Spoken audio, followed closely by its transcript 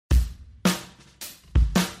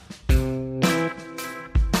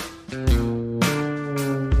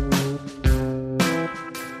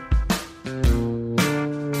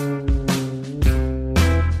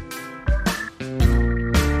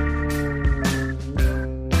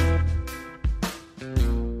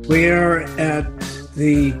We are at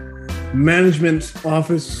the management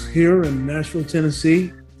office here in Nashville,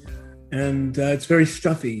 Tennessee, and it's very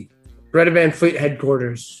stuffy. Greta Van Fleet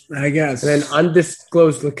headquarters, I guess. in an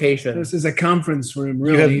undisclosed location. This is a conference room,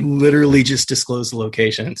 really. You have literally just disclosed the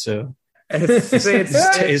location, so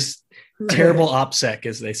it's terrible OPSEC,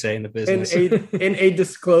 as they say in the business. In a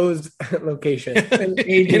disclosed location.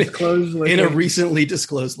 In a recently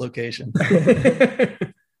disclosed location.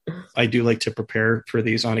 I do like to prepare for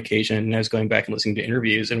these on occasion. And I was going back and listening to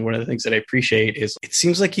interviews. And one of the things that I appreciate is it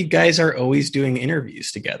seems like you guys are always doing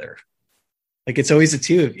interviews together. Like it's always the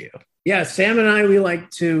two of you. Yeah, Sam and I, we like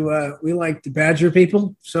to badger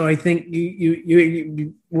people. So I think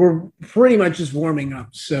we're pretty much just warming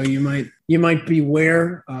up. So you might be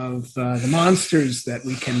aware of the monsters that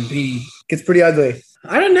we can be. It's pretty ugly.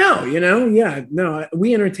 I don't know, Yeah, no,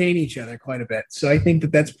 we entertain each other quite a bit. So I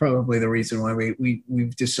think that's probably the reason why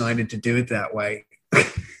we've decided to do it that way.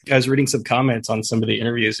 I was reading some comments on some of the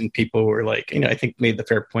interviews, and people were like, I think made the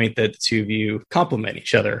fair point that the two of you complement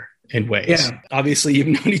each other in ways. Yeah. Obviously, you've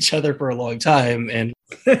known each other for a long time, and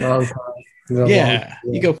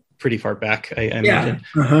you go pretty far back. I imagine.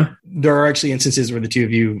 There are actually instances where the two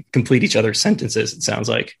of you complete each other's sentences. It sounds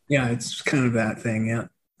like. Yeah, it's kind of that thing. Yeah.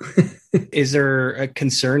 Is there a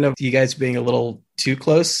concern of you guys being a little too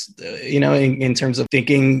close? In terms of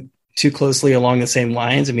thinking too closely along the same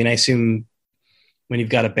lines. I mean, I assume when you've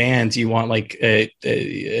got a band, you want like a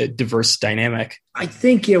diverse dynamic. I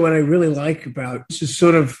think, what I really like about just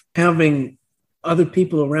sort of having other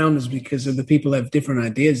people around is because of the people that have different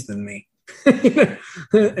ideas than me.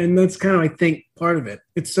 And that's kind of, I think, part of it.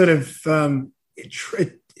 It's sort of,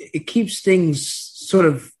 it keeps things sort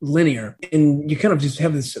of linear, and you kind of just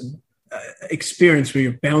have this experience where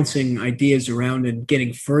you're bouncing ideas around and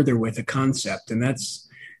getting further with a concept. And that's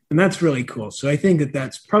really cool. So I think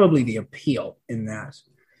that's probably the appeal in that.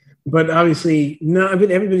 But obviously,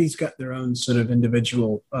 everybody's got their own sort of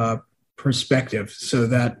individual perspective. So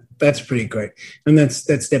that's pretty great. And that's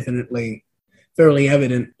definitely fairly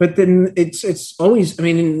evident. But then it's always,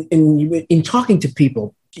 in talking to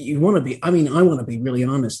people, you want to be, I want to be really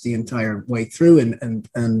honest the entire way through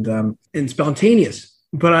and spontaneous.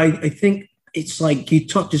 But I think it's like you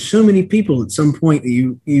talk to so many people at some point that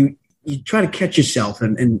you try to catch yourself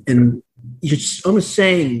and you're almost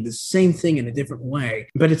saying the same thing in a different way.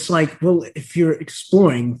 But it's like, well, if you're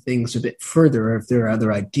exploring things a bit further, or if there are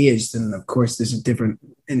other ideas, then of course there's a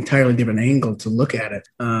entirely different angle to look at it.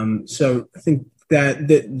 So I think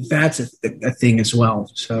that's a thing as well.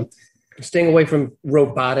 So staying away from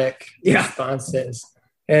robotic responses.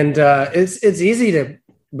 And it's easy to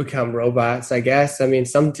become robots, I guess. I mean,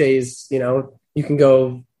 some days, you can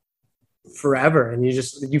go forever and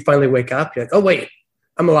you finally wake up, you're like, oh wait,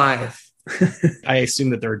 I'm alive. I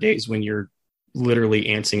assume that there are days when you're literally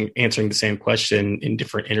answering the same question in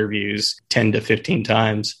different interviews 10 to 15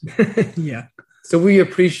 times. Yeah. So we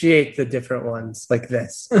appreciate the different ones like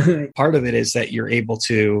this. Part of it is that you're able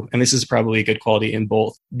to, and this is probably a good quality in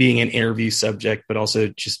both being an interview subject, but also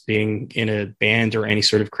just being in a band or any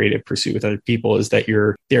sort of creative pursuit with other people, is that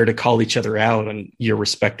you're there to call each other out on your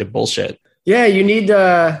respective bullshit. Yeah, you need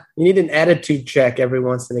an attitude check every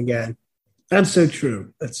once and again. That's so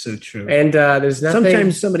true. And there's nothing.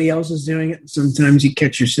 Sometimes somebody else is doing it. Sometimes you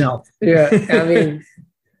catch yourself. Yeah,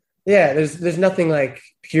 there's nothing like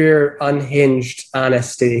pure unhinged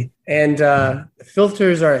honesty, and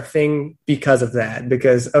filters are a thing because of that,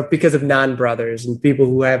 because of non-brothers and people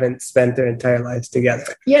who haven't spent their entire lives together.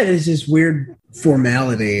 Yeah, there's this weird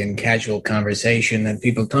formality and casual conversation that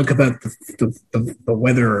people talk about the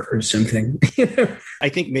weather or something. I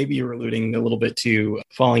think maybe you're alluding a little bit to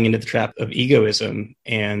falling into the trap of egoism,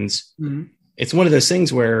 and it's one of those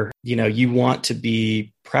things where you want to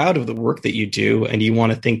be proud of the work that you do, and you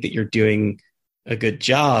want to think that you're doing a good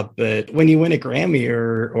job. But when you win a Grammy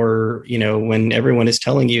or when everyone is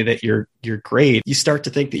telling you that you're great, you start to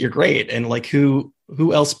think that you're great. And like, who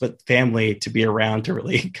else but family to be around to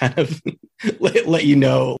really kind of let you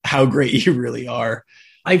know how great you really are.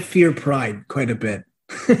 I fear pride quite a bit.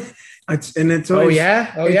 It's always,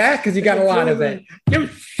 oh yeah, because you got a lot of it. You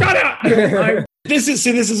shut up. This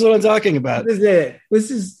is what I'm talking about. This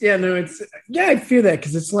is I fear that,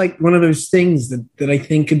 because it's like one of those things that I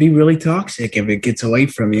think could be really toxic if it gets away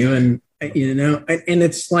from you. And, and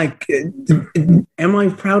it's like, am I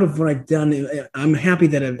proud of what I've done? I'm happy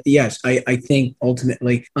that I think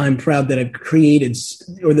ultimately I'm proud that I've created,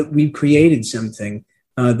 or that we've created something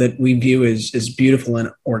that we view as beautiful and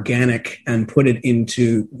organic, and put it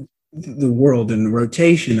into the world in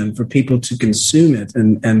rotation, and for people to consume it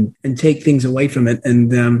and take things away from it. And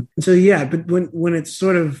but when it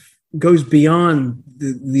sort of goes beyond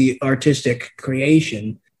the artistic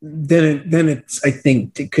creation, then it's, I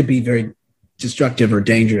think it could be very destructive or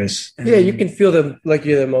dangerous. Yeah, you can feel like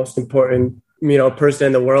you're the most important, person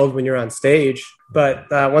in the world when you're on stage. But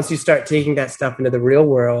once you start taking that stuff into the real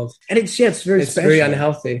world, and it's very it's special. very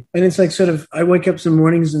unhealthy. And it's like I wake up some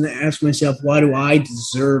mornings and ask myself, why do I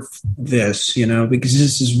deserve this? Because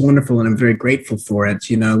this is wonderful and I'm very grateful for it.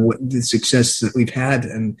 The success that we've had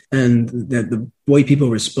and that the way people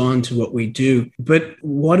respond to what we do. But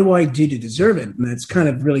what do I do to deserve it? And that's kind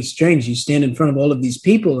of really strange. You stand in front of all of these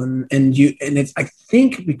people and it's, I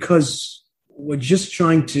think, because we're just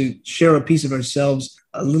trying to share a piece of ourselves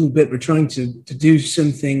a little bit. We're trying to do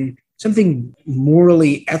something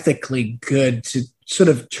morally, ethically good to sort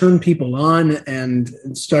of turn people on and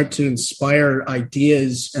start to inspire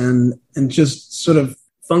ideas and just sort of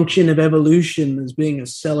function of evolution as being a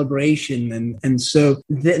celebration. And so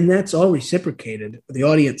then that's all reciprocated. The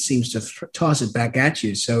audience seems to toss it back at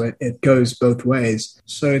you. So it goes both ways.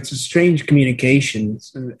 So it's a strange communication.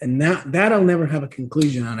 And that I'll never have a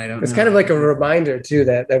conclusion on. I don't know. It's kind of like a reminder too,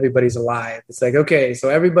 that everybody's alive. It's like, okay, so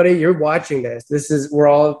everybody, you're watching this. We're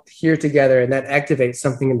all here together, and that activates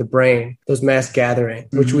something in the brain, those mass gatherings,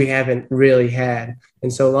 which we haven't really had in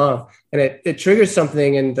so long. And it triggers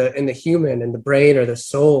something in the human, in the brain or the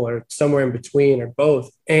soul or somewhere in between or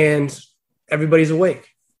both. And everybody's awake.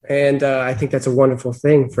 And I think that's a wonderful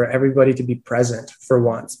thing for everybody to be present for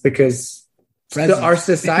once, because our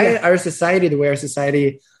society, the way our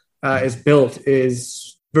society is built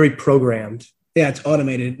is very programmed. Yeah, it's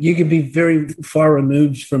automated. You can be very far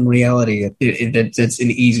removed from reality. It's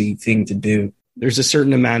an easy thing to do. There's a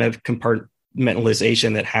certain amount of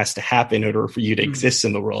compartmentalization that has to happen in order for you to exist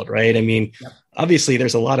in the world, right? I mean, obviously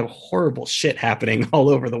there's a lot of horrible shit happening all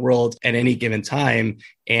over the world at any given time.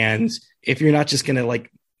 And if you're not just going to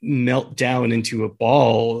melt down into a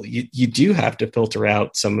ball, you do have to filter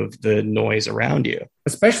out some of the noise around you.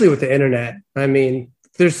 Especially with the internet. I mean,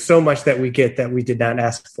 there's so much that we get that we did not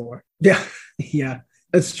ask for. Yeah,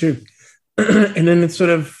 that's true. And then it's sort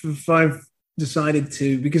of, if I've decided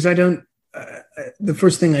to, because I don't, the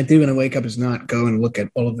first thing I do when I wake up is not go and look at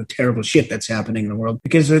all of the terrible shit that's happening in the world,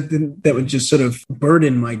 because that would just sort of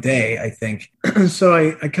burden my day, I think. So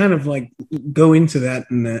I kind of go into that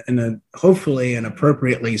in a hopefully and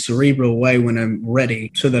appropriately cerebral way when I'm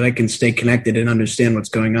ready, so that I can stay connected and understand what's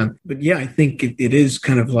going on. But yeah, I think it is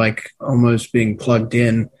kind of like almost being plugged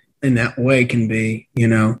in that way can be,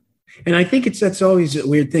 and I think that's always a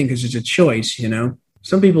weird thing, because it's a choice,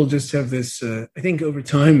 Some people just have this, I think over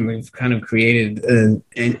time we've kind of created an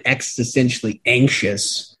existentially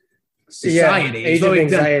anxious society. Age of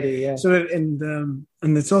anxiety, yeah. So, and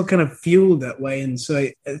it's all kind of fueled that way. And so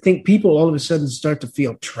I think people all of a sudden start to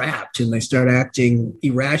feel trapped and they start acting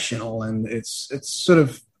irrational. And it's sort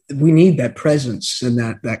of, we need that presence and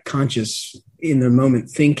that conscious in the moment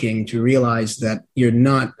thinking to realize that you're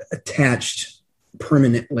not attached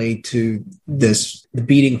permanently to the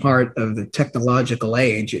beating heart of the technological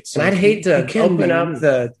age. And I'd hate to open up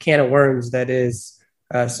the can of worms that is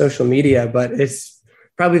social media, but it's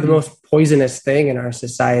probably the most poisonous thing in our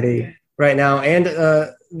society right now. And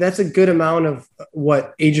that's a good amount of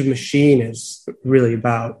what Age of Machine is really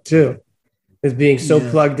about too, is being so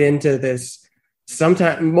plugged into this,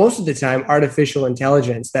 sometimes, most of the time, artificial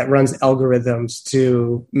intelligence that runs algorithms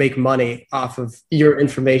to make money off of your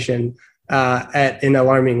information at an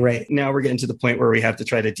alarming rate. Now we're getting to the point where we have to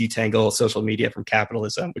try to detangle social media from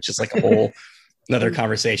capitalism, which is like a whole another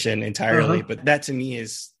conversation entirely. But that to me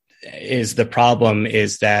is the problem,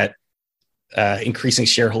 is that increasing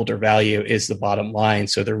shareholder value is the bottom line.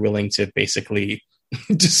 So they're willing to basically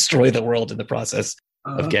destroy the world in the process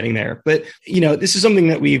of getting there. But, this is something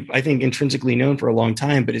that we've, I think, intrinsically known for a long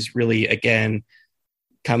time, but is really, again,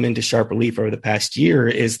 come into sharp relief over the past year,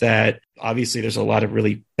 is that obviously there's a lot of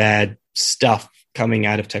really bad stuff coming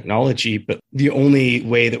out of technology, but the only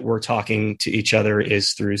way that we're talking to each other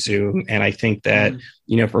is through Zoom. And I think that,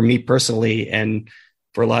 for me personally, and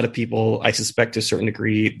for a lot of people, I suspect to a certain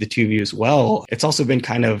degree, the two of you as well, it's also been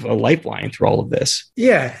kind of a lifeline through all of this.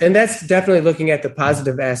 Yeah. And that's definitely looking at the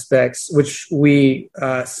positive aspects, which we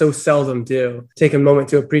so seldom do. Take a moment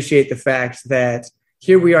to appreciate the fact that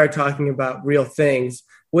here we are talking about real things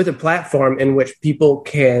with a platform in which people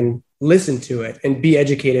can listen to it and be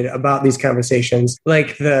educated about these conversations,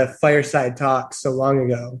 like the fireside talks so long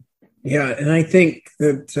ago. Yeah, and I think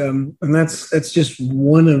that, and that's just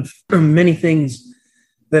one of many things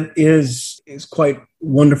that is quite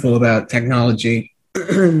wonderful about technology,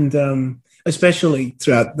 and especially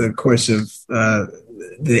throughout the course of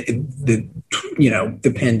the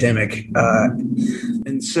pandemic,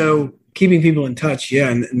 and so keeping people in touch, yeah,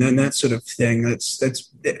 and then that sort of thing. That's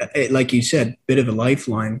like you said, bit of a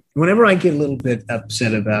lifeline. Whenever I get a little bit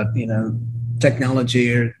upset about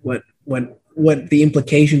technology or what the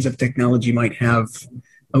implications of technology might have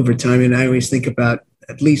over time, and I always think about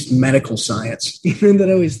at least medical science. That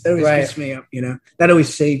always Right. gets me up. That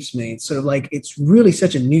always saves me. It's sort of like it's really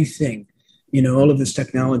such a new thing. All of this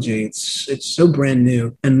technology, it's so brand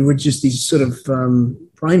new, and we're just these sort of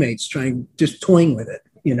primates just toying with it.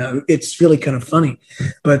 It's really kind of funny,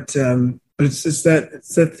 but it's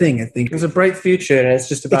that thing. I think It's a bright future, and it's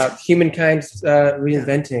just about humankind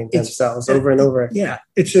reinventing themselves over and over. Yeah,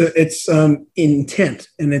 it's intent,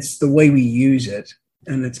 and it's the way we use it,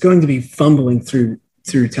 and it's going to be fumbling through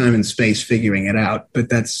time and space figuring it out. But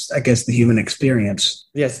that's, I guess, the human experience.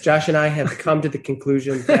 Yes, Josh and I have come to the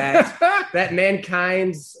conclusion that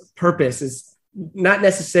mankind's purpose is not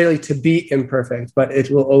necessarily to be imperfect, but it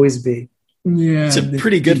will always be. Yeah, it's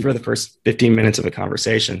pretty good for the first 15 minutes of a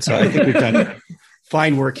conversation. So I think we've done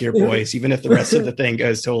fine work here, boys. Even if the rest of the thing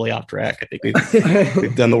goes totally off track, I think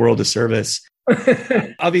we've done the world a service.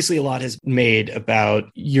 Obviously, a lot has made about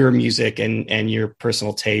your music and your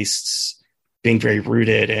personal tastes being very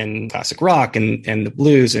rooted in classic rock and the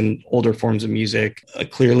blues and older forms of music.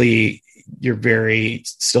 Clearly, you're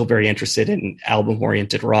still very interested in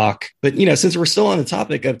album-oriented rock. But, since we're still on the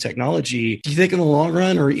topic of technology, do you think in the long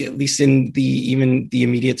run, or at least in even the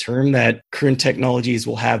immediate term, that current technologies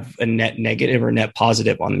will have a net negative or net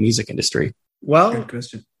positive on the music industry? Well, good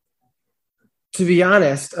question. To be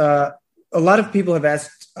honest, a lot of people have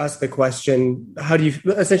asked us the question, how do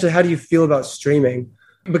you feel about streaming?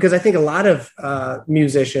 Because I think a lot of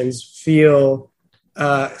musicians feel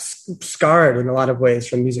scarred in a lot of ways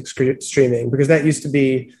from music streaming, because that used to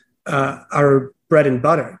be our bread and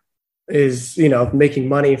butter, is making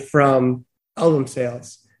money from album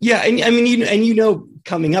sales. Yeah, and I mean,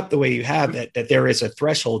 coming up the way you have, that there is a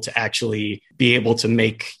threshold to actually be able to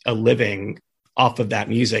make a living off of that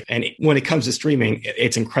music, and when it comes to streaming,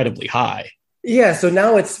 it's incredibly high. Yeah, so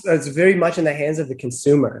now it's very much in the hands of the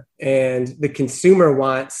consumer, and the consumer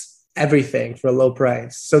wants everything for a low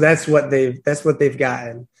price. So that's what they've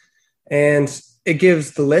gotten, and it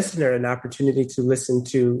gives the listener an opportunity to listen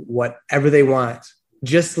to whatever they want,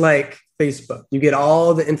 just like Facebook. You get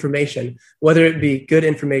all the information, whether it be good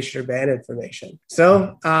information or bad information.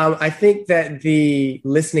 So I think that the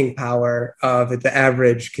listening power of the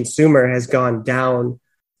average consumer has gone down,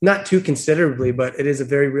 not too considerably, but it is a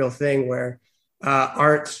very real thing where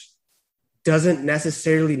art doesn't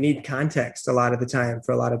necessarily need context a lot of the time.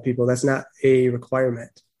 For a lot of people, that's not a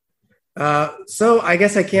requirement. So I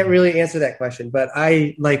guess I can't really answer that question, but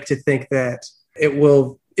I like to think that it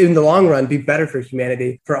will, in the long run, be better for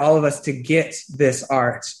humanity, for all of us to get this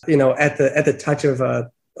art, at the touch of a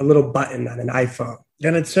little button on an iPhone.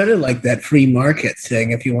 And it's sort of like that free market thing,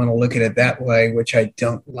 if you want to look at it that way, which I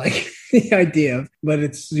don't like the idea of. But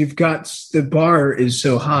you've got, the bar is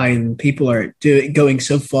so high, and people are going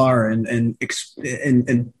so far and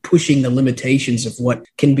pushing the limitations of what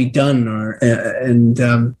can be done, and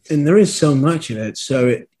there is so much of it. So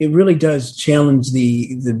it really does challenge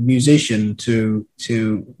the musician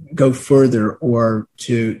to go further, or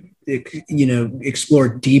to explore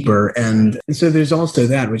deeper, and so there's also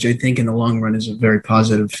that, which I think in the long run is a very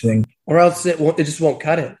positive thing. Or else it just won't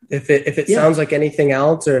cut it. If it sounds like anything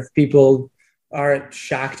else, or if people aren't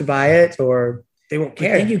shocked by it, or they won't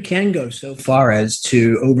care. I think you can go so far as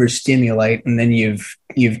to overstimulate, and then you've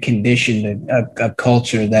conditioned a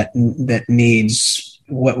culture that needs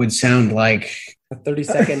what would sound like a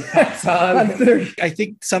 30-second pop song. I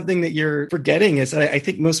think something that you're forgetting is that I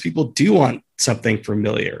think most people do want something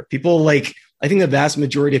familiar. I think the vast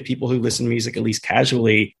majority of people who listen to music, at least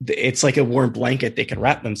casually, it's like a warm blanket they can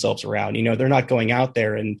wrap themselves around. They're not going out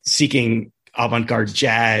there and seeking avant-garde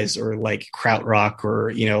jazz or like krautrock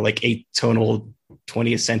or, like atonal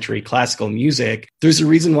 20th century classical music. There's a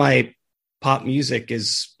reason why pop music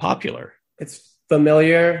is popular. It's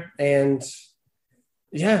familiar, and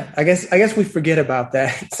yeah, I guess we forget about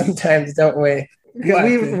that sometimes, don't we?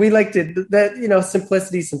 We like to that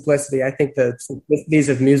simplicity. I think the simplicities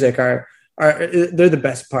of music are they're the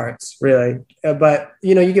best parts, really. But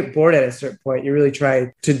you get bored at a certain point. You really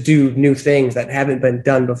try to do new things that haven't been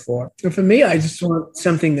done before. And for me, I just want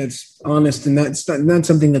something that's honest, and that's not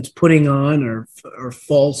something that's putting on or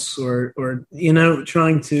false or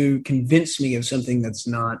trying to convince me of something that's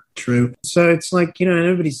not true. So it's like,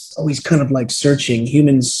 everybody's always kind of like searching.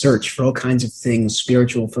 Humans search for all kinds of things,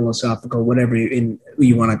 spiritual, philosophical, whatever you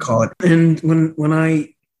want to call it. And when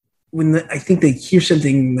I think they hear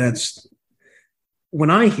something that's when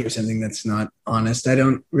I hear something that's not honest, I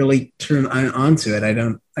don't really turn onto it. I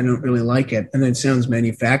don't really like it, and it sounds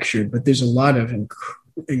manufactured. But there's a lot of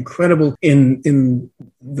incredible in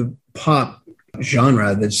the pop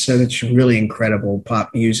genre that's such really incredible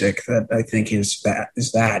pop music that I think is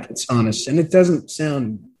it's honest, and it doesn't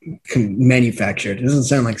sound manufactured. It doesn't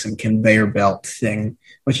sound like some conveyor belt thing,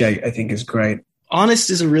 which I think is great. Honest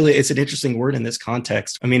is it's an interesting word in this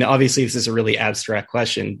context. I mean, obviously this is a really abstract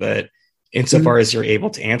question, but insofar as you're able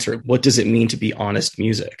to answer it, what does it mean to be honest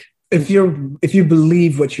music? If you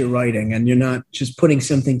believe what you're writing and you're not just putting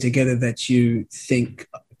something together that you think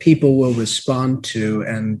people will respond to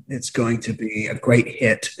and it's going to be a great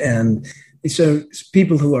hit, and so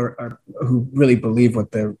people who really believe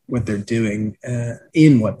what they're doing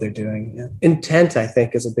in what they're doing. Yeah. Intent, I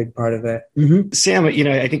think, is a big part of it. Mm-hmm. Sam,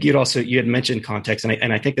 I think you had mentioned context,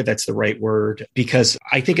 and I think that's the right word, because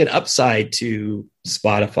I think an upside to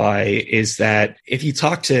Spotify is that if you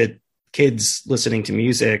talk to kids listening to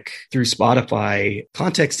music through Spotify,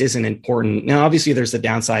 context isn't important. Now, obviously, there's the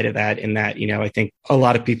downside of that in that, I think a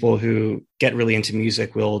lot of people who get really into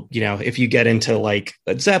music will, if you get into like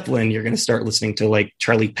Led Zeppelin, you're going to start listening to like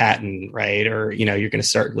Charlie Patton, right? Or, you're going to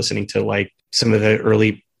start listening to like some of the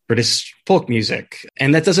early British folk music.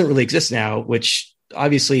 And that doesn't really exist now, which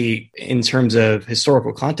obviously in terms of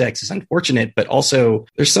historical context is unfortunate, but also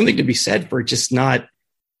there's something to be said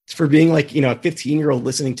for being like, a 15-year-old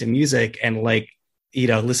listening to music and like,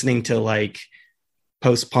 listening to like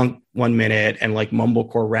post-punk 1 minute and like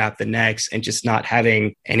mumblecore rap the next, and just not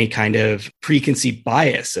having any kind of preconceived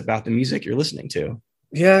bias about the music you're listening to.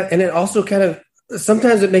 Yeah. And it also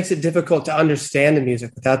sometimes it makes it difficult to understand the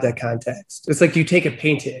music without that context. It's like you take a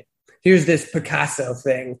painting. Here's this Picasso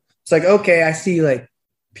thing. It's like, okay, I see like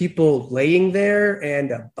people laying there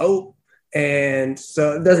and a boat. And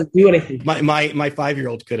so it doesn't do anything. My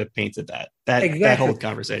 5-year-old could have painted that whole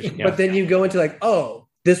conversation. Yeah. But then you go into like, oh,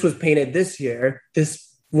 this was painted this year. This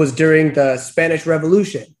was during the Spanish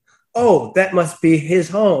Revolution. Oh, that must be his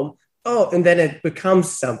home. Oh, and then it becomes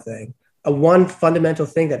something. One fundamental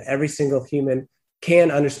thing that every single human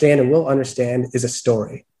can understand and will understand is a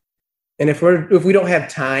story. And if we don't have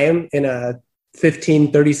time in a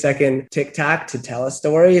 15, 30-second TikTok to tell a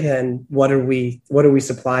story, then what are we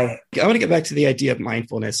supplying? I want to get back to the idea of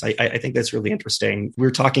mindfulness. I think that's really interesting. We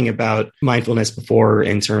were talking about mindfulness before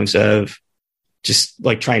in terms of just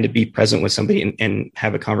like trying to be present with somebody and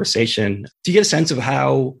have a conversation. Do you get a sense of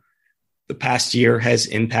how the past year has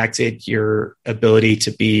impacted your ability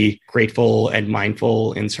to be grateful and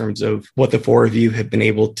mindful in terms of what the four of you have been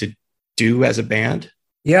able to do as a band?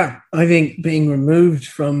 Yeah, I think being removed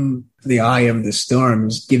from the eye of the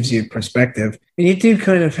storms gives you perspective. And you do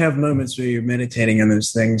kind of have moments where you're meditating on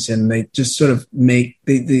those things, and they just sort of make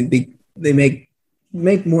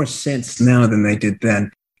more sense now than they did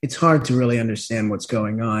then. It's hard to really understand what's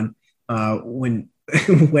going on when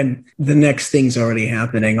when the next thing's already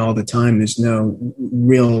happening all the time. There's no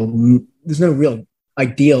real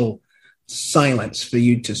ideal silence for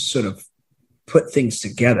you to sort of put things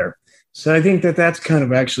together. So I think that's kind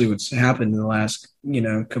of actually what's happened in the last,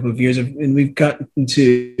 couple of years. And we've gotten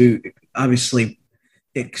to obviously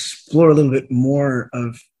explore a little bit more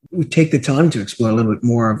we take the time to explore a little bit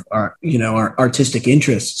more of our artistic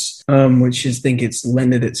interests, which I think it's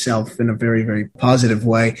lended itself in a very, very positive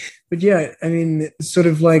way. But yeah, I mean, it's sort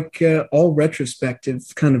of like all retrospective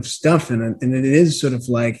kind of stuff. And it is sort of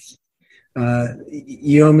like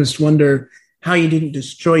you almost wonder how you didn't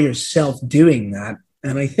destroy yourself doing that.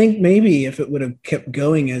 And I think maybe if it would have kept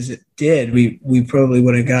going as it did, we probably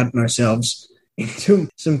would have gotten ourselves into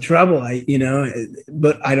some trouble.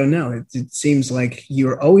 But I don't know. It seems like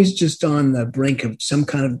you're always just on the brink of some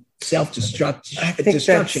kind of self-destruction. I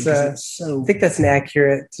think that's an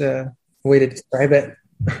accurate way to describe it.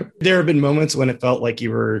 There have been moments when it felt like you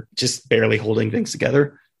were just barely holding things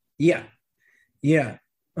together. Yeah.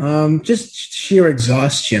 Just sheer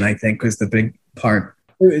exhaustion, I think, was the big part.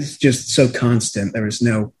 It was just so constant. There was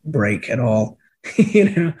no break at all.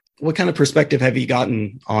 What kind of perspective have you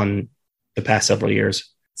gotten on the past several years?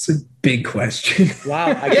 It's a big question.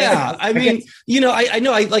 Wow. I mean, I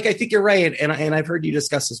know. I think you're right, and I've heard you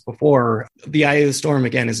discuss this before. The eye of the storm,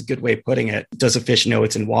 again, is a good way of putting it. Does a fish know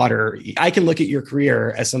it's in water? I can look at your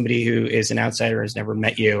career as somebody who is an outsider, has never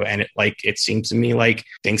met you, and it seems to me like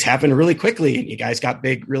things happen really quickly, and you guys got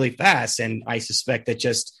big really fast. And I suspect that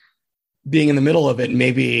just being in the middle of it,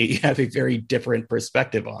 maybe you have a very different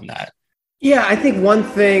perspective on that. Yeah, I think one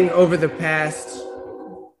thing over the past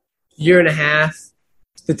year and a half,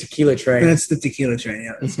 the tequila train. That's the tequila train,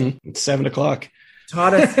 yeah. Mm-hmm. It's 7:00.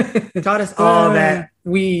 Taught us all that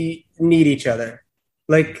we need each other.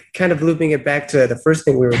 like kind of looping it back to the first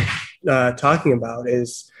thing we were talking about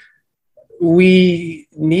is we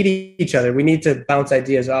need each other. We need to bounce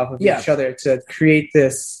ideas off of each other to create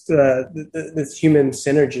this this human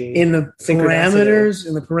synergy in the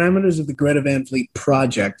parameters of the Greta Van Fleet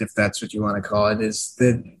project, if that's what you want to call it. Is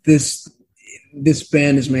that this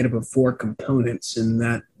band is made up of 4 components, and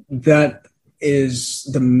that is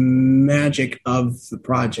the magic of the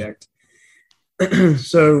project.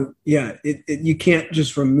 So yeah, you can't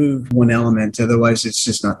just remove one element, otherwise it's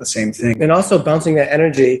just not the same thing. And also bouncing that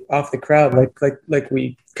energy off the crowd, like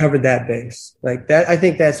we covered that base, like that. I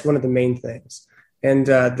think that's one of the main things, and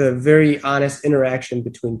the very honest interaction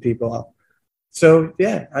between people. So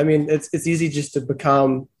yeah, I mean, it's easy just to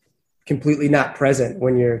become completely not present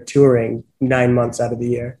when you're touring 9 months out of the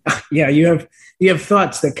year. Yeah, you have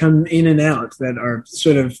thoughts that come in and out that are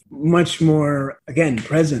sort of much more, again,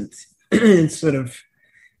 present. It's sort of,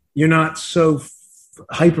 you're not so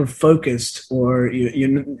hyper focused, or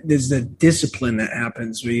there's a discipline that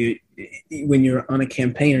happens when you're on a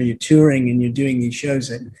campaign or you're touring and you're doing these shows,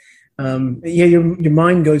 and your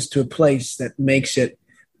mind goes to a place that makes it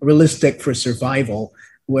realistic for survival.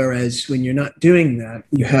 Whereas when you're not doing that,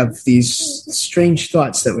 you have these strange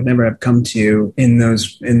thoughts that would never have come to you in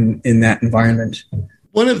that environment.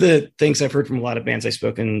 One of the things I've heard from a lot of bands I've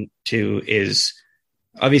spoken to is,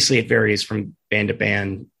 obviously it varies from band to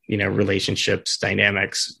band, relationships,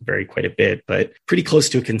 dynamics vary quite a bit, but pretty close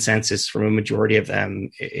to a consensus from a majority of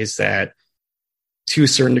them is that to a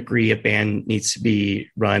certain degree, a band needs to be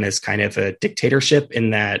run as kind of a dictatorship,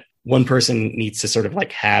 in that one person needs to sort of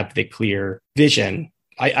like have the clear vision.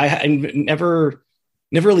 I never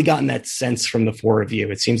really gotten that sense from the 4 of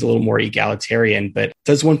you. It seems a little more egalitarian, but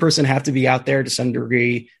does one person have to be out there to some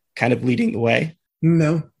degree kind of leading the way?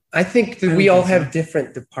 No. I think that we all have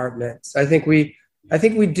different departments. I think we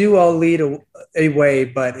do all lead a way,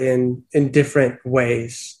 but in different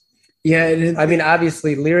ways. Yeah. I mean,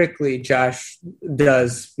 obviously lyrically, Josh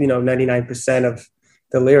does, 99% of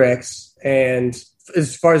the lyrics. And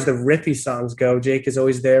as far as the riffy songs go, Jake is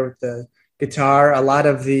always there with the guitar. A lot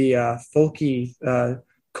of the folky,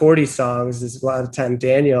 chordy songs is a lot of time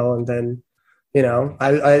Daniel. And then,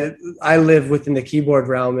 I live within the keyboard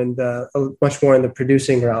realm and much more in the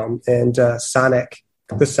producing realm and the sonic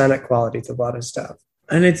quality to a lot of stuff.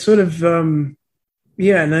 And it's sort of, and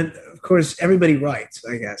then of course everybody writes,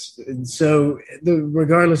 I guess. And so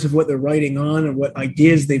regardless of what they're writing on or what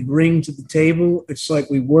ideas they bring to the table, it's like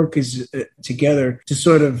we work together to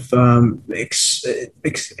sort of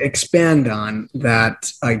expand on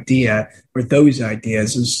that idea or those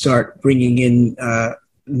ideas and start bringing in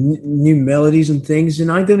new melodies and things.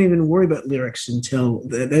 And I don't even worry about lyrics until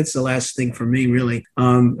that's the last thing for me, really.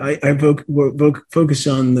 I focus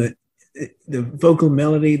on the vocal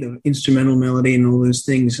melody, the instrumental melody, and all those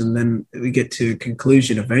things, and then we get to a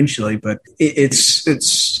conclusion eventually. But it's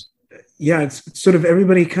sort of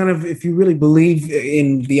everybody kind of, if you really believe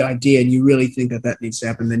in the idea and you really think that needs to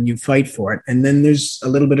happen, then you fight for it. And then there's a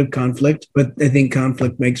little bit of conflict, but I think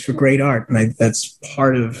conflict makes for great art, and that's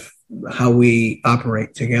part of how we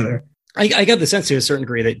operate together. I got the sense to a certain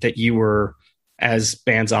degree that you were, as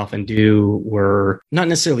bands often do, were not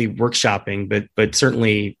necessarily workshopping, but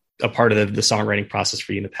certainly a part of the songwriting process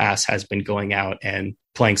for you in the past has been going out and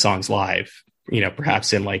playing songs live,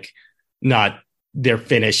 perhaps in like not their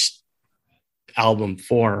finished album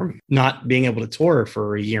form, not being able to tour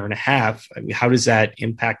for a year and a half. I mean, how does that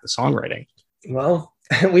impact the songwriting? Well,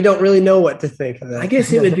 we don't really know what to think of that. I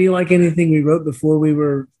guess it would be like anything we wrote before we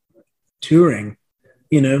were touring.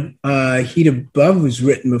 Heat Above was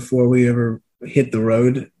written before we ever hit the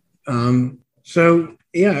road. So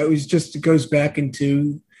yeah, it goes back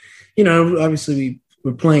into, obviously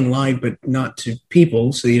we're playing live, but not to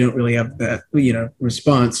people. So you don't really have that,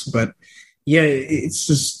 response, but yeah, it's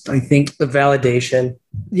just, I think the validation.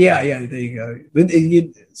 Yeah. There you go. But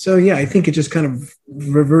I think it just kind of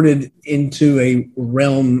reverted into a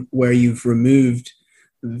realm where you've removed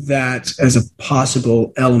that as a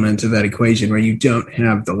possible element of that equation, where you don't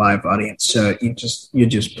have the live audience. So you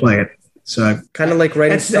just play it. So kind of like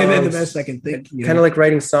writing songs. That's the best I can think. Kind of like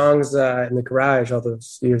writing songs in the garage all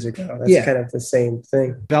those years ago. That's kind of the same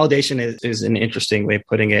thing. Validation is an interesting way of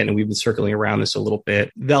putting it, and we've been circling around this a little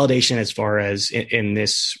bit. Validation, as far as in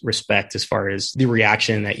this respect, as far as the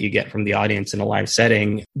reaction that you get from the audience in a live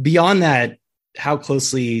setting. Beyond that, how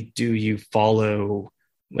closely do you follow?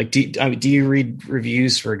 Like, do you read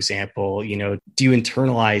reviews, for example? Do you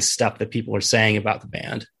internalize stuff that people are saying about the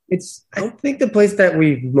band? I think the place that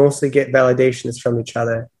we mostly get validation is from each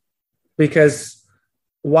other, because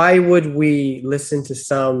why would we listen to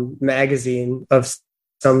some magazine of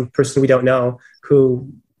some person we don't know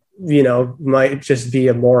who, you know, might just be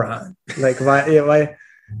a moron. Like, why?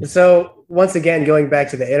 So once again, going back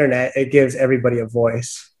to the internet, it gives everybody a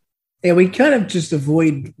voice. Yeah, we kind of just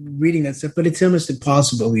avoid reading that stuff, but it's almost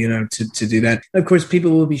impossible, you know, to do that. Of course, people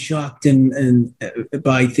will be shocked and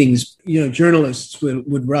by things, you know, journalists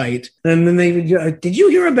would write, and then they would, did you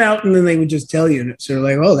hear about? And then they would just tell you, and it's sort of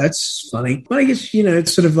like, oh, that's funny. But I guess, you know,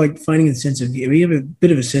 it's sort of like finding a sense of, we have a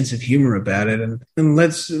bit of a sense of humor about it, and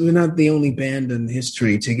we're not the only band in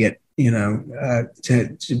history to get, you know,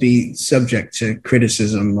 to be subject to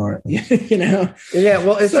criticism or, you know. Yeah,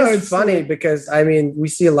 well, it's funny because, I mean, we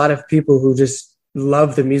see a lot of people who just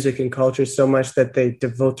love the music and culture so much that they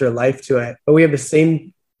devote their life to it. But we have the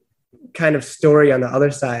same kind of story on the other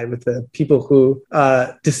side with the people who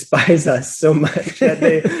despise us so much that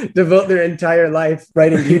they devote their entire life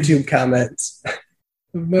writing YouTube comments.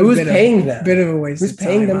 Who's paying them? Bit of a waste. Who's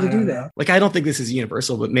paying them to do that? Like, I don't think this is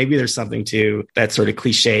universal, but maybe there's something to that sort of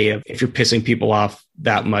cliche of if you're pissing people off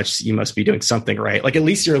that much, you must be doing something right. Like, at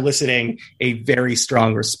least you're eliciting a very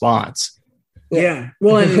strong response. Yeah.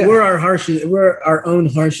 Well, and we're our own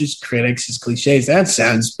harshest critics, as cliche as that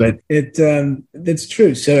sounds, but that's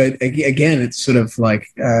true. So again, it's sort of like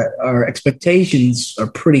our expectations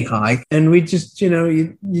are pretty high, and we just, you know,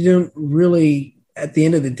 you don't really, at the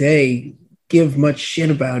end of the day, give much shit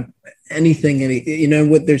about anything. You know,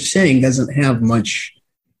 what they're saying doesn't have much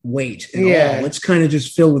weight at all. It's kind of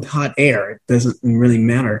just filled with hot air. It doesn't really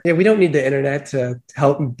matter. Yeah, we don't need the internet to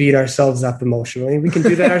help beat ourselves up emotionally. We can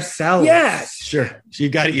do that ourselves. Yeah, sure. So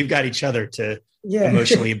you've got each other to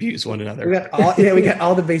emotionally abuse one another. We got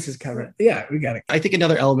all the bases covered. Yeah, we got it. I think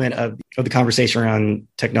another element of the conversation around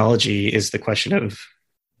technology is the question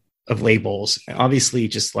of labels. And obviously,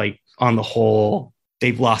 just like on the whole,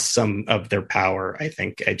 they've lost some of their power, I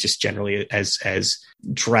think, just generally as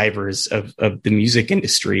drivers of the music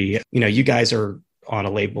industry. You know, you guys are on a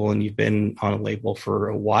label and you've been on a label for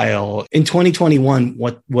a while. In 2021,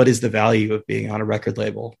 what is the value of being on a record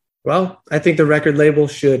label? Well, I think the record label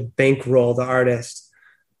should bankroll the artist,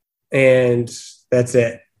 and that's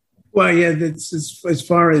it. Well, yeah, that's as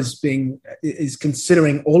far as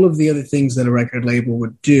considering all of the other things that a record label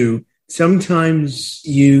would do. Sometimes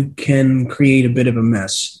you can create a bit of a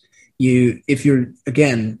mess. If you're,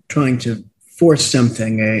 again, trying to force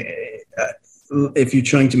something, if you're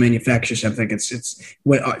trying to manufacture something,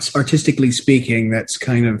 it's artistically speaking, that's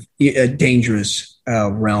kind of a dangerous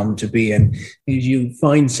realm to be in. You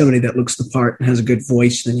find somebody that looks the part and has a good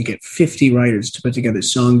voice, and then you get 50 writers to put together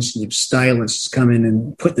songs, and you have stylists come in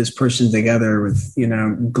and put this person together with, you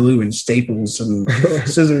know, glue and staples and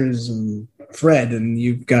scissors and thread, and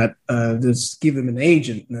you've got let's give them an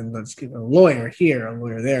agent, and then let's give a lawyer here, a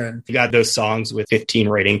lawyer there, and you got those songs with 15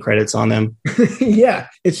 writing credits on them. Yeah,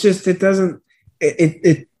 it's just it doesn't.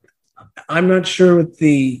 I'm not sure what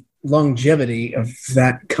the longevity of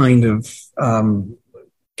that kind of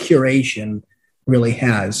curation really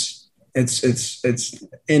has. It's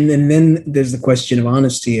and then there's the question of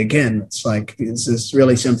honesty again. It's like, is this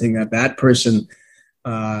really something that person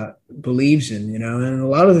believes in, you know? And a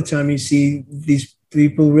lot of the time you see these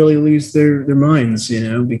people really lose their minds, you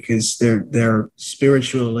know, because they're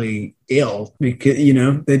spiritually ill, because, you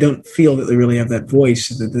know, they don't feel that they really have that voice,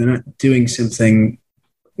 that they're not doing something,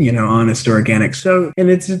 you know, honest or organic. So, and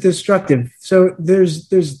it's destructive. So there's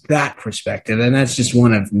that perspective, and that's just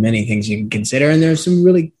one of many things you can consider. And there's some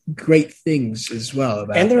really great things as well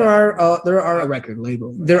about. And there are a record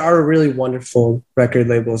label. There are really wonderful record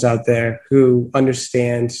labels out there who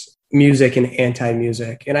understand music and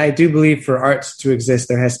anti-music. And I do believe for arts to exist,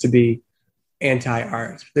 there has to be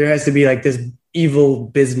anti-art. There has to be like this evil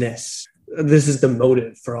business. This is the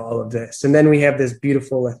motive for all of this. And then we have this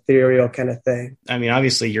beautiful ethereal kind of thing. I mean,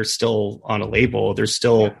 obviously you're still on a label. There's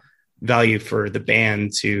still value for the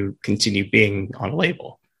band to continue being on a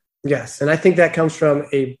label. Yes. And I think that comes from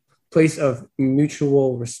a place of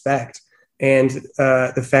mutual respect, and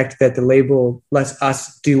the fact that the label lets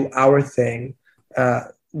us do our thing.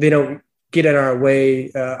 They don't get in our way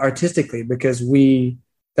artistically, because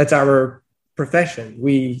that's our profession.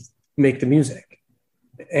 We make the music.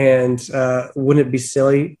 And wouldn't it be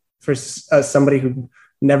silly for somebody who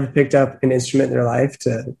never picked up an instrument in their life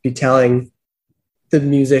to be telling the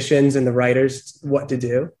musicians and the writers what to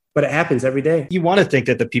do? But it happens every day. You want to think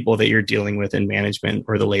that the people that you're dealing with in management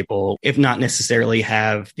or the label, if not necessarily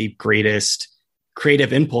have the greatest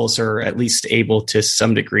creative impulse, are at least able to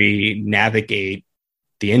some degree navigate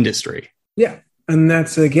the industry. Yeah. And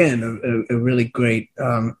that's, again, a really great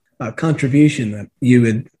contribution that you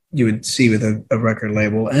would see with a record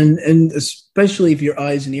label. And especially if your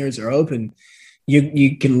eyes and ears are open,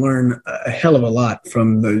 you can learn a hell of a lot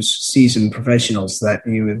from those seasoned professionals that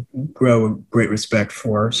you would grow a great respect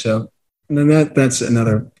for. So, and then that's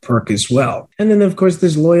another perk as well. And then, of course,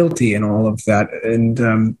 there's loyalty in all of that.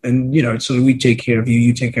 And you know, so we take care of you,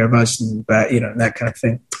 you take care of us, and that, you know, that kind of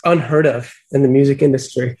thing. Unheard of in the music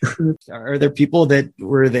industry. Are there people that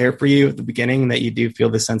were there for you at the beginning that you do feel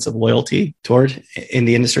the sense of loyalty toward in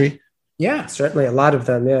the industry? Yeah, certainly a lot of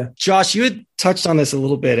them. Yeah. Josh, you had touched on this a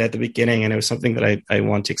little bit at the beginning, and it was something that I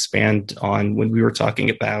want to expand on when we were talking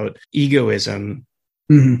about egoism.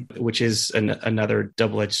 Mm-hmm. Which is another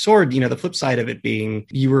double-edged sword. You know, the flip side of it being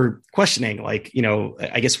you were questioning, like, you know,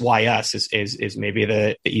 I guess why us is maybe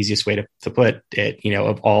the easiest way to put it. You know,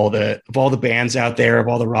 of all the bands out there, of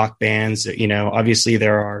all the rock bands, you know, obviously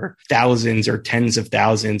there are thousands or tens of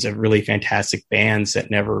thousands of really fantastic bands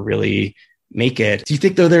that never really make it. Do you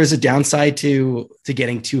think, though, there's a downside to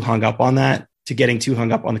getting too hung up on that, to getting too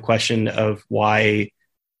hung up on the question of why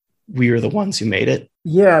we are the ones who made it?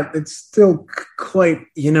 Yeah, it's still quite,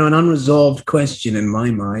 you know, an unresolved question in my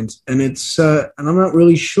mind, and it's and I'm not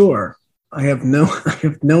really sure. I have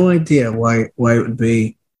no idea why it would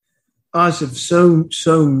be us of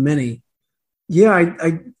so many. Yeah,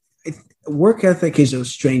 I work ethic is a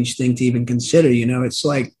strange thing to even consider. You know, it's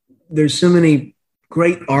like there's so many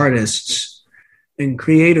great artists and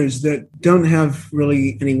creators that don't have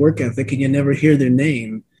really any work ethic, and you never hear their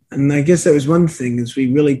name. And I guess that was one thing, is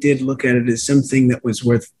we really did look at it as something that was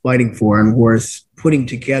worth fighting for and worth putting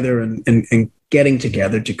together and getting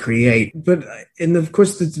together to create. But, and of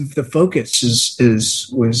course, the focus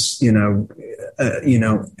was, it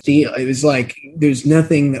was like there's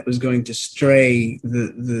nothing that was going to stray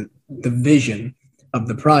the vision of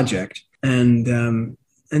the project. And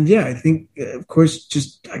yeah, I think, of course,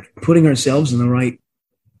 just putting ourselves in the right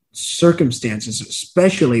circumstances,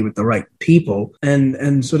 especially with the right people,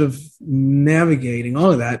 and sort of navigating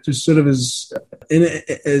all of that, just sort of as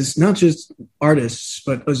not just artists,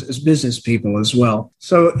 but as business people as well.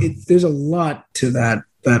 So there's a lot to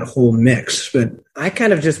that whole mix. But I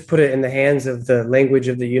kind of just put it in the hands of the language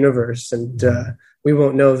of the universe, and we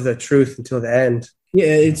won't know the truth until the end. Yeah,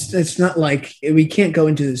 it's not like we can't go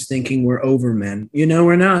into this thinking we're overmen. You know,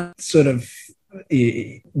 we're not sort of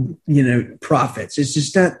prophets. It's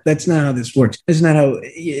just that's not how this works. That's not how,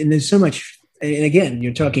 and there's so much, and again,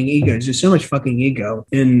 you're talking egos. There's so much fucking ego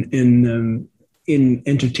in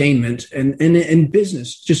entertainment and in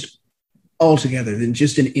business, just altogether, than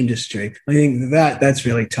just in industry. I think that's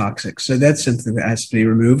really toxic. So that's something that has to be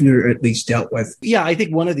removed or at least dealt with. Yeah, I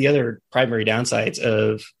think one of the other primary downsides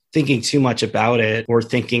of thinking too much about it, or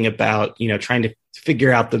thinking about, trying to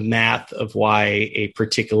figure out the math of why a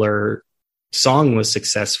particular song was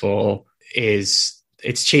successful, is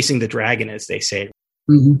it's chasing the dragon, as they say.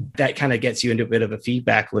 Mm-hmm. That kind of gets you into a bit of a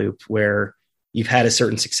feedback loop where you've had a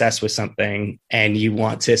certain success with something and you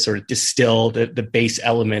want to sort of distill the base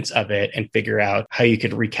elements of it and figure out how you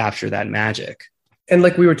could recapture that magic. And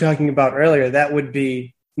like we were talking about earlier, that would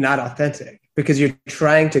be not authentic, because you're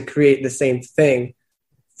trying to create the same thing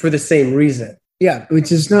for the same reason. Yeah,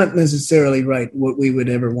 which is not necessarily what we would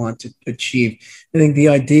ever want to achieve. I think the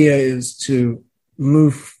idea is to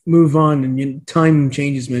move on, and time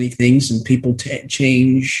changes many things, and people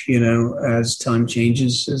change, as time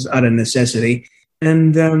changes, is out of necessity.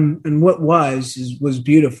 And what was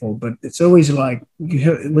beautiful, but it's always like,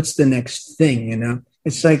 what's the next thing?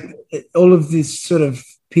 It's like all of these sort of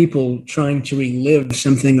people trying to relive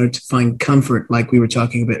something or to find comfort, like we were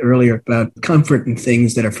talking a bit earlier about comfort in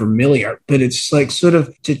things that are familiar. But it's like sort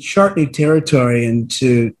of to chart new territory and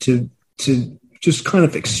to just kind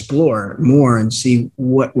of explore more and see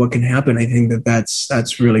what can happen. I think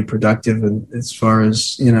that's really productive, and as far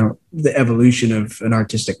as the evolution of an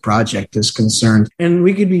artistic project is concerned. And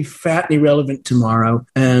we could be fat and irrelevant tomorrow,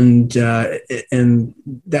 and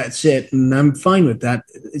that's it. And I'm fine with that.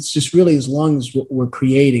 It's just really, as long as what we're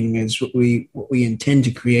creating is what we intend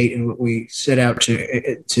to create and what we set out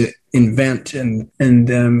to invent, and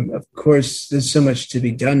of course there's so much to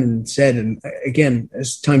be done and said, and again,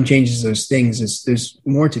 as time changes those things, there's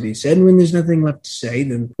more to be said, and when there's nothing left to say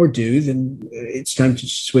then it's time to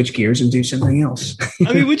switch gears and do something else.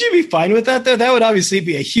 I mean, would you be fine with that though? That would obviously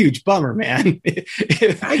be a huge bummer, man.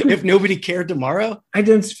 if nobody cared tomorrow. I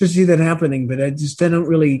don't foresee that happening, but I don't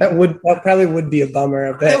really. That probably would be a bummer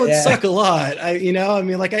a bit. That would suck a lot. I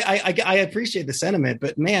appreciate the sentiment,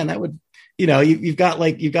 but man, that would. You've got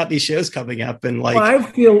these shows coming up, and like, well,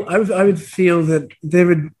 I would feel that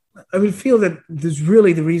there's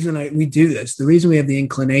really the reason we do this. The reason we have the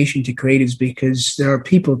inclination to create is because there are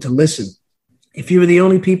people to listen, if you were the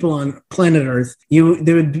only people on planet Earth,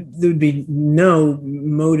 there would be no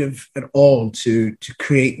motive at all to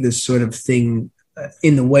create this sort of thing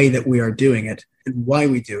in the way that we are doing it and why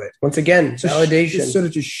we do it. Once again, validation. Sort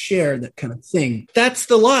of to share that kind of thing. That's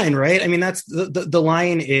the line, right? I mean, that's the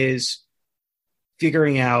line is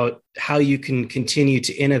figuring out how you can continue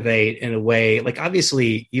to innovate in a way. Like,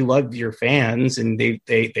 obviously you love your fans and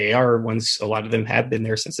they are ones, a lot of them have been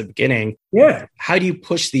there since the beginning. Yeah. How do you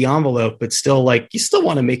push the envelope, but still, like, you still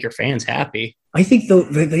want to make your fans happy? I think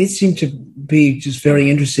they seem to be just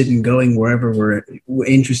very interested in going wherever we're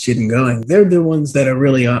interested in going. They're the ones that are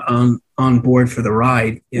really on board for the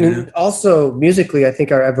ride. You know? And also musically, I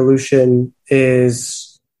think our evolution is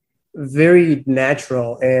very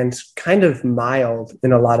natural and kind of mild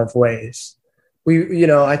in a lot of ways.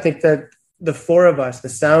 I think that the four of us, the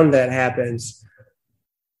sound that happens,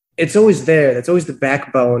 it's always there. That's always the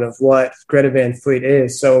backbone of what Greta Van Fleet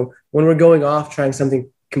is. So when we're going off trying something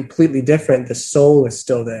completely different, the soul is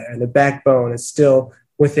still there and the backbone is still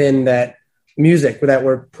within that music that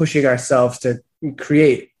we're pushing ourselves to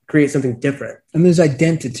create something different. And there's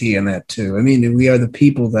identity in that too. I mean, we are the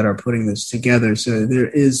people that are putting this together. So there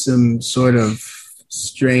is some sort of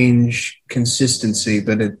strange consistency,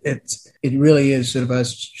 but it really is sort of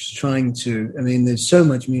us trying to, I mean, there's so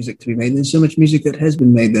much music to be made. There's so much music that has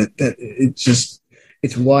been made that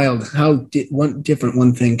it's wild how different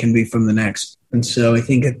one thing can be from the next. And so I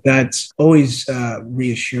think that's always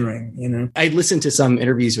reassuring, you know. I listened to some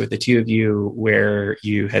interviews with the two of you where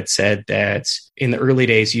you had said that in the early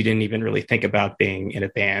days, you didn't even really think about being in a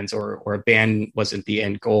band or a band wasn't the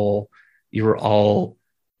end goal. You were all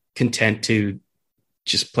content to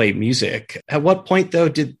just play music. At what point, though,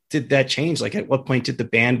 did that change? Like, at what point did the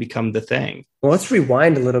band become the thing? Well, let's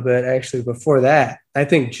rewind a little bit, actually, before that. I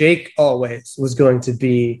think Jake always was going to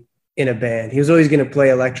be in a band. He was always going to play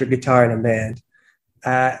electric guitar in a band.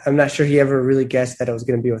 I'm not sure he ever really guessed that it was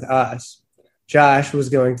going to be with us. Josh was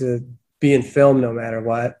going to be in film no matter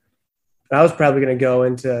what. I was probably going to go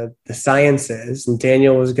into the sciences, and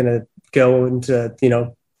Daniel was going to go into,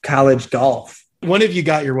 college golf. One of you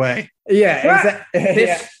got your way. Yeah,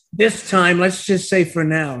 exactly. This time, let's just say for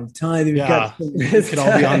now, you could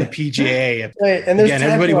all be on the PGA. Right, and again,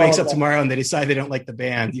 everybody wakes up tomorrow and they decide they don't like the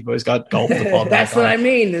band. You've always got golf to fall back That's what I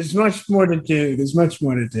mean. There's much more to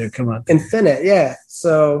do. Come on. Infinite, yeah.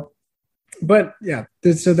 So, but yeah,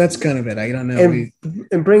 so that's kind of it. I don't know.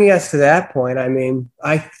 And bringing us to that point, I mean,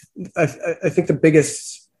 I think the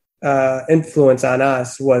biggest influence on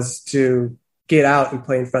us was to get out and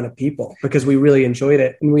play in front of people because we really enjoyed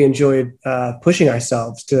it and we enjoyed pushing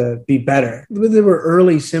ourselves to be better. There were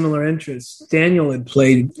early similar interests. Daniel had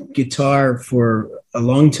played guitar for a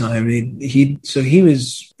long time. He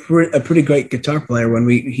was a pretty great guitar player when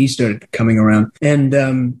he started coming around, and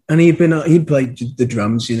he'd played the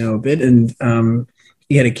drums, a bit, and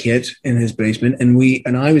he had a kit in his basement,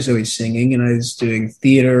 and I was always singing, and I was doing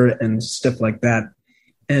theater and stuff like that.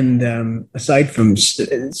 And aside from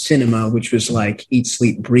cinema, which was like eat,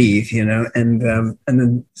 sleep, breathe, and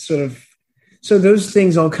then sort of, so those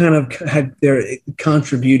things all kind of had their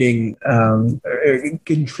contributed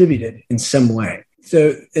in some way.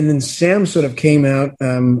 So, and then Sam sort of came out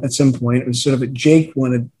at some point. It was sort of Jake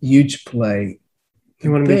wanted you to play. He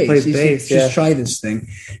wanted me to play bass. Just try this thing,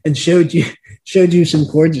 and showed you some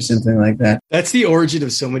chords or something like that. That's the origin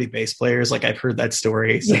of so many bass players. Like, I've heard that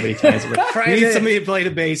story so many times. We need somebody to play the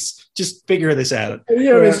bass. Just figure this out.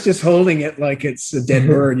 It's just holding it like it's a dead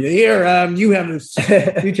bird. Here, you have this.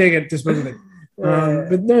 You take it. Dispose of it.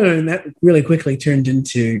 But no, and that really quickly turned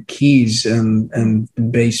into keys and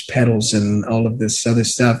bass pedals and all of this other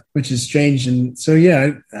stuff, which is strange. And so,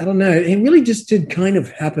 yeah, I don't know. It really just did kind of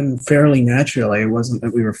happen fairly naturally. It wasn't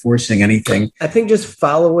that we were forcing anything. I think just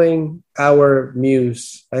following our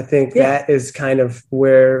muse, I think that is kind of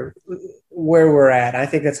where we're at. I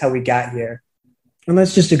think that's how we got here. And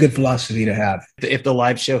that's just a good philosophy to have. If the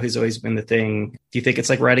live show has always been the thing, do you think it's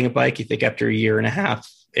like riding a bike? You think after a year and a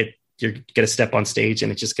half, you're going to step on stage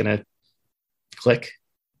and it's just going to click?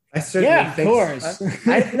 I certainly think of course.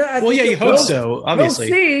 You hope so, obviously.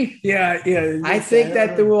 We'll see. Yeah. I think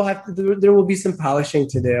that there will be some polishing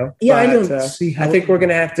to do. Yeah, I don't see how. I think we're going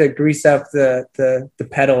to have to grease up the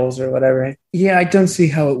pedals or whatever. Yeah, I don't see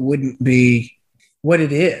how it wouldn't be what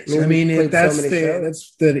it is. I mean, we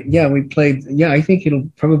played. Yeah, I think it'll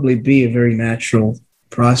probably be a very natural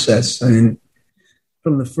process. I mean,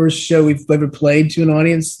 from the first show we've ever played to an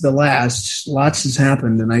audience, the last, lots has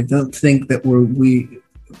happened, and I don't think that we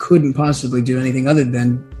couldn't possibly do anything other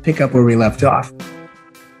than pick up where we left off.